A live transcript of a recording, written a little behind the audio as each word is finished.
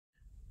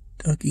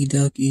Ducky,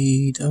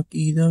 ducky,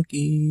 ducky,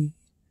 ducky.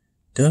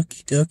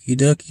 Ducky, ducky,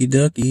 ducky,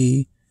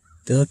 ducky.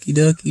 Ducky,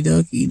 ducky,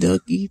 ducky,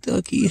 ducky,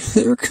 ducky.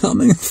 They're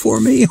coming for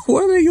me.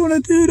 What are they gonna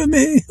do to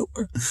me?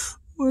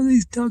 What are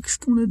these ducks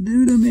gonna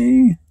do to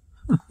me?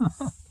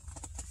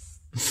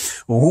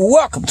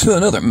 Welcome to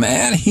another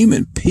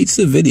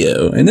Matthumanpizza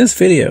video. In this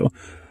video,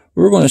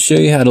 we're going to show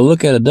you how to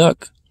look at a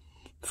duck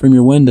from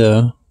your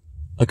window.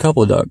 A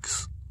couple of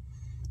ducks.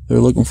 They're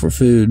looking for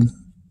food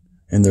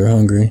and they're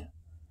hungry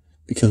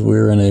because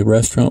we're in a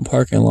restaurant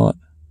parking lot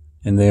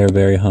and they are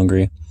very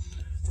hungry.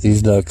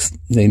 These ducks,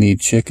 they need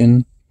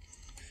chicken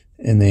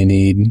and they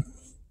need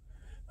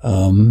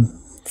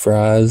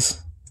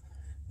fries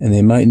and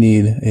they might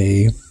need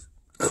a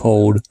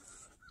cold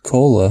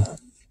cola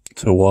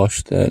to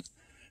wash that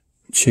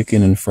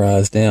chicken and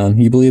fries down.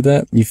 You believe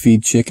that? You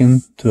feed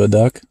chicken to a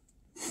duck?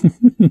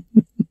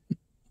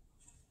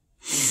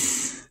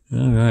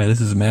 Alright, this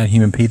is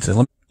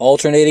Matthumanpizza.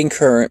 Alternating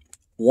current,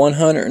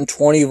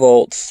 120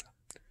 volts,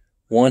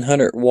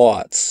 100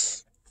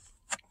 watts.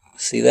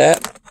 See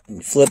that?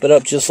 You flip it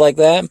up just like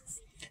that,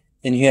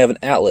 and you have an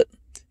outlet.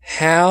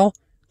 How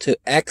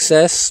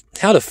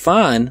to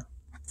find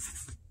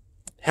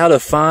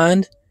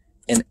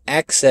and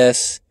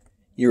access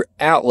your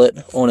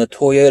outlet on a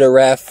Toyota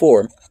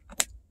RAV4.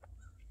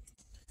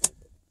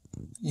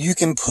 You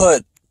can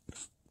put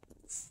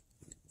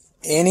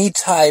any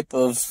type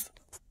of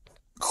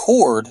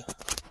cord,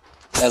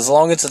 as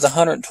long as it's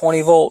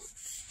 120 volt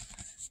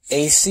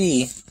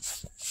AC,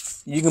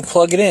 you can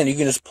plug it in. You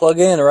can just plug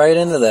it in right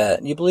into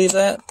that. You believe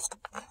that?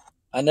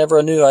 I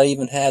never knew I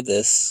even had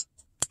this.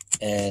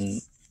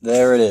 And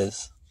there it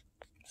is.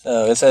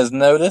 So it says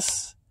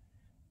notice,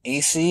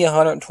 AC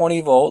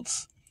 120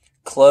 volts,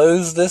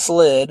 close this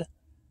lid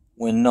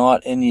when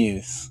not in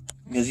use.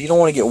 Because you don't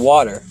want to get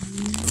water.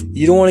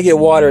 You don't want to get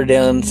water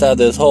down inside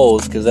those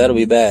holes because that'll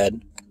be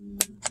bad.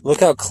 Look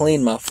how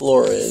clean my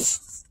floor is.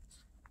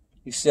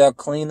 You see how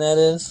clean that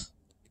is?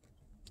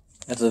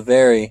 That's a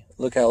very,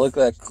 look how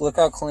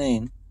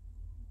clean.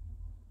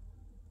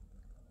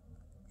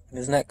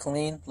 Isn't that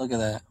clean? Look at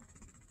that.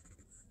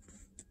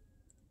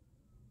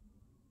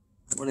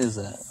 What is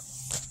that?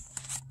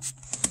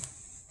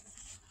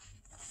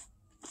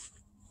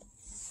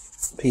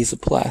 Piece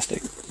of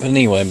plastic. But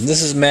anyway,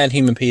 this is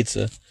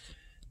Matthumanpizza.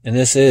 And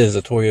this is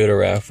a Toyota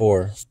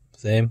RAV4.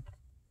 See?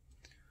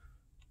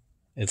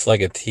 It's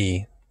like a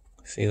T.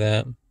 See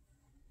that?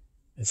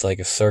 It's like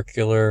a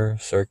circular,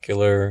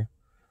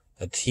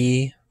 a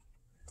T.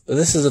 But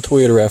this is a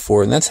Toyota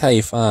RAV4, and that's how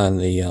you find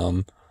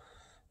the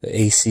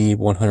AC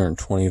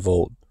 120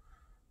 volt,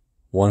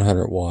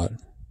 100 watt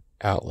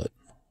outlet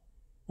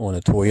on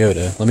a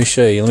Toyota. Let me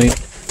show you.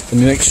 Let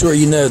me make sure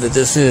you know that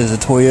this is a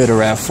Toyota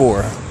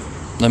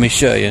RAV4. Let me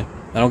show you.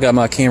 I don't got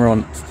my camera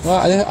on.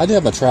 Well, I do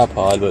have my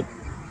tripod, but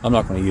I'm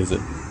not going to use it.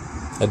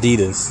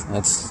 Adidas.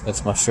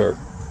 That's my shirt.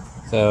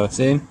 So,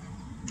 see?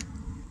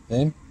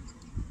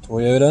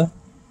 Toyota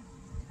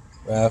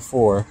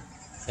RAV4.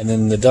 And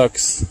then the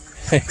ducks.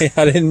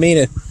 I didn't mean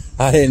it.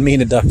 I didn't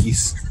mean it,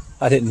 duckies.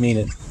 I didn't mean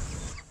it.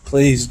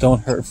 Please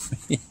don't hurt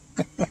me.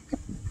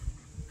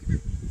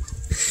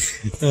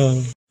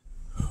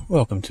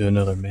 Welcome to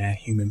another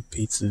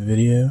Matthumanpizza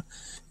video.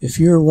 If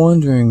you're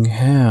wondering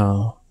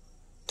how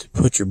to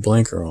put your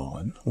blinker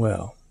on,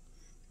 well,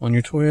 on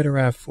your Toyota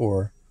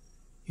RAV4,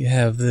 you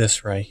have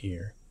this right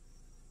here.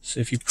 So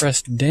if you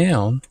press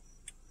down,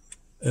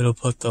 it'll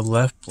put the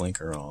left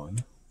blinker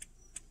on.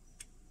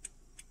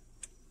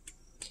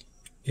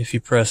 If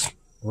you press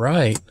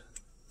right,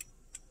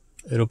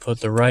 it'll put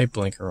the right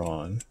blinker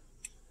on.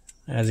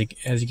 As you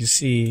can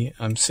see,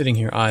 I'm sitting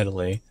here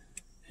idly,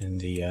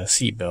 and the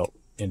seatbelt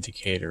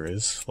indicator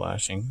is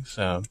flashing.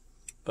 So,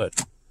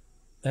 but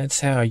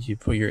that's how you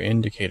put your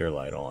indicator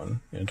light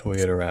on in a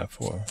Toyota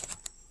RAV4.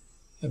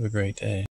 Have a great day.